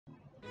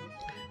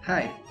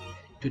Hi,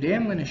 today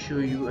I'm going to show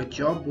you a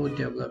job board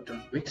developed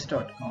on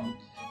Wix.com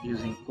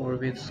using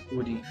Corvid's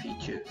coding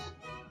features.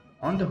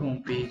 On the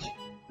home page,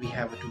 we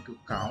have a total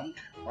count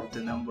of the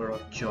number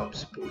of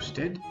jobs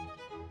posted.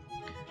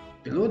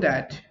 Below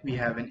that, we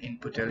have an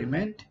input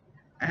element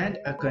and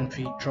a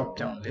country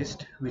drop-down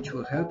list which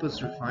will help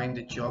us refine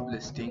the job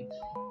listing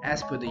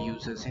as per the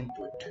user's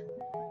input.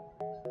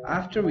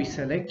 After we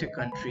select a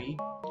country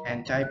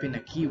and type in a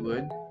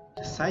keyword,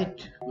 the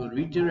site will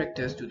redirect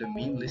us to the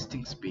main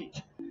listings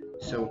page.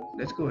 So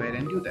let's go ahead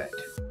and do that.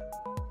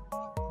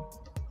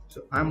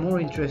 So I'm more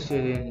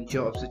interested in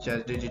jobs such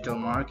as digital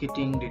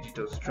marketing,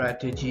 digital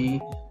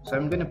strategy. So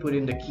I'm going to put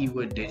in the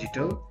keyword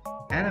digital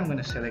and I'm going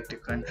to select a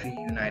country,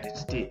 United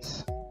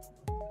States.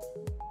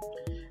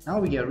 Now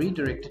we are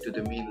redirected to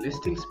the main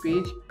listings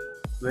page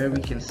where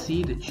we can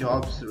see the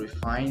jobs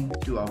refined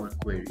to our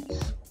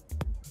queries.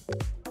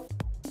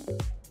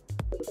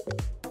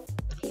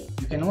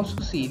 You can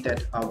also see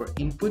that our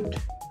input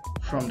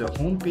from the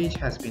home page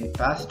has been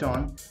passed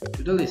on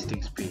to the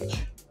listings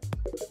page.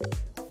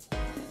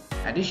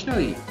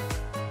 Additionally,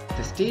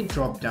 the state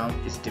drop-down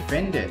is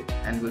dependent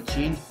and will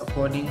change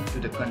according to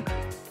the country.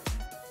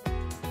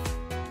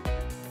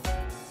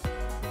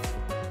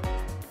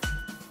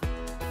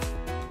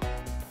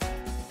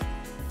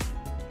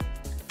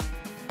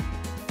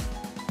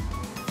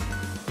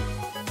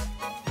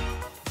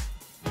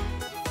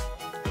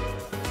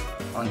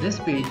 On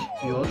this page,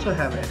 we also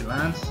have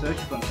advanced search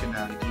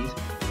functionalities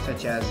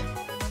such as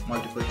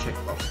multiple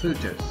checkbox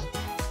filters.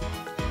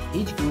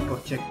 Each group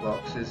of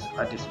checkboxes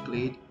are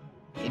displayed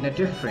in a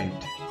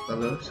different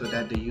color so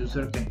that the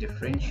user can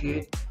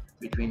differentiate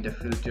between the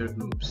filter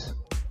groups.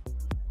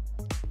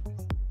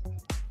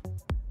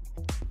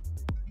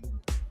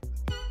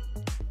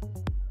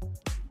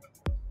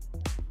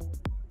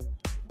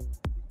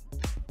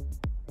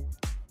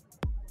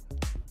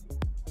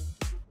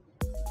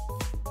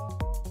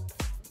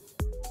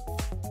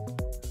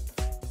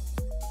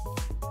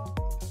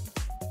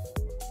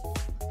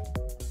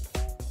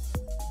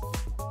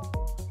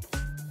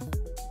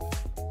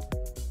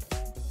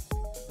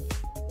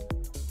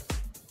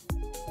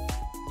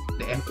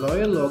 The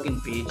employer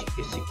login page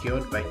is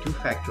secured by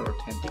two-factor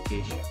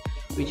authentication,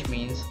 which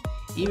means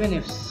even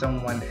if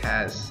someone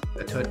has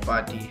a third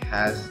party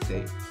has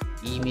the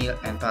email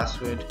and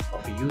password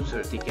of a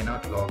user, they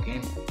cannot log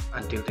in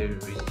until they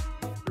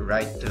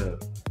write the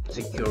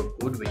secure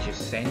code which is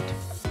sent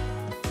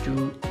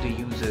to the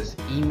user's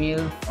email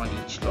on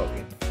each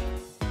login.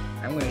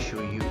 I'm going to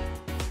show you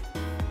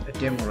a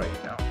demo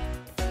right now.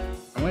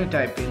 I'm going to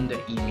type in the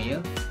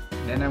email,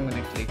 then I'm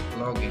going to click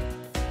login.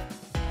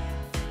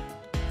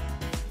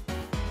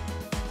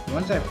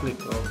 Once I click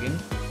login,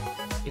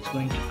 it's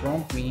going to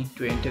prompt me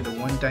to enter the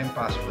one-time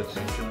password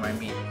sent to my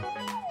mail.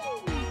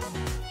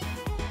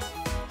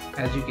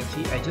 As you can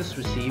see, I just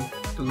received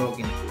the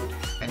login code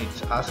and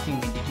it's asking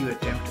me, did you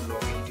attempt to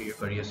log into your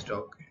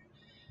CareerStock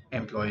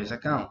employer's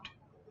account?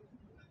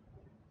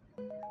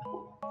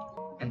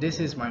 And this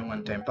is my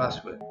one-time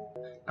password.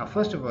 Now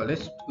first of all,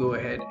 let's go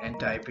ahead and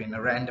type in a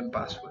random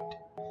password.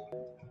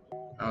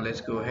 Now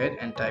let's go ahead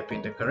and type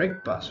in the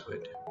correct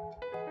password.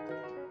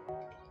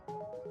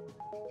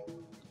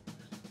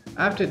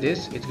 After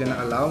this, it's going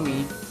to allow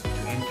me to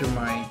enter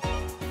my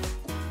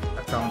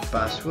account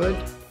password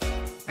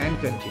and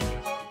continue.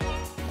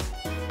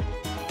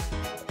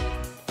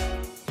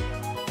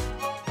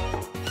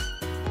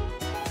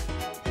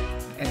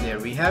 And there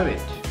we have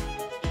it.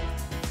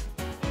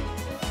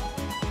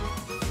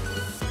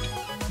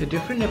 The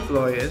different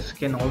employers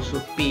can also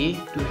pay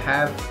to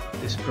have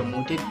this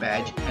promoted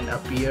badge and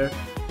appear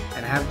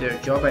and have their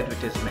job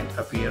advertisement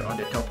appear on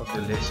the top of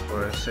the list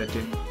for a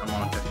certain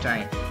amount of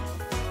time.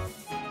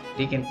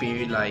 They can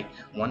pay like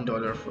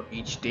 $1 for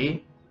each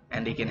day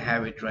and they can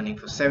have it running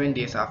for 7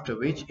 days, after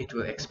which it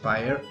will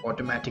expire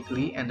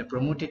automatically and the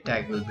promoted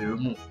tag will be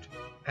removed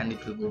and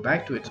it will go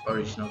back to its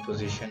original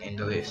position in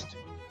the list.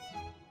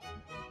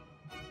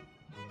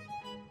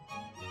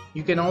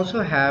 You can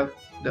also have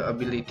the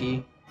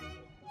ability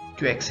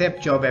to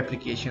accept job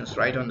applications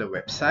right on the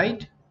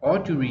website or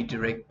to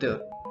redirect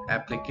the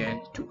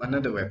applicant to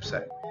another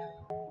website.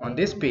 On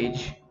this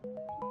page,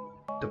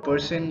 the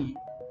person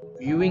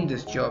viewing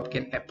this job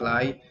can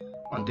apply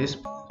on this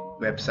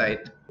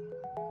website,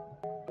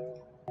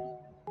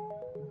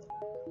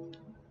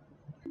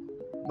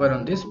 but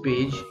on this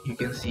page you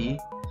can see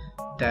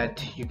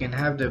that you can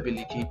have the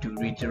ability to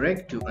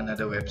redirect to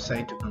another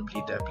website to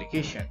complete the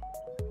application.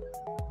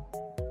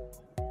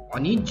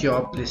 On each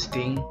job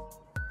listing,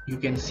 you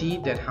can see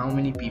that how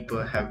many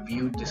people have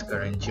viewed this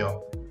current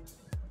job.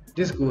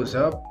 This goes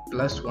up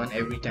 +1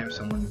 every time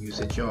someone views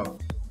a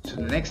job. So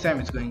the next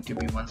time it's going to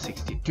be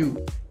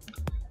 162.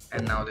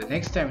 And now the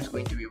next time is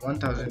going to be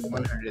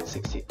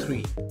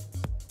 1163.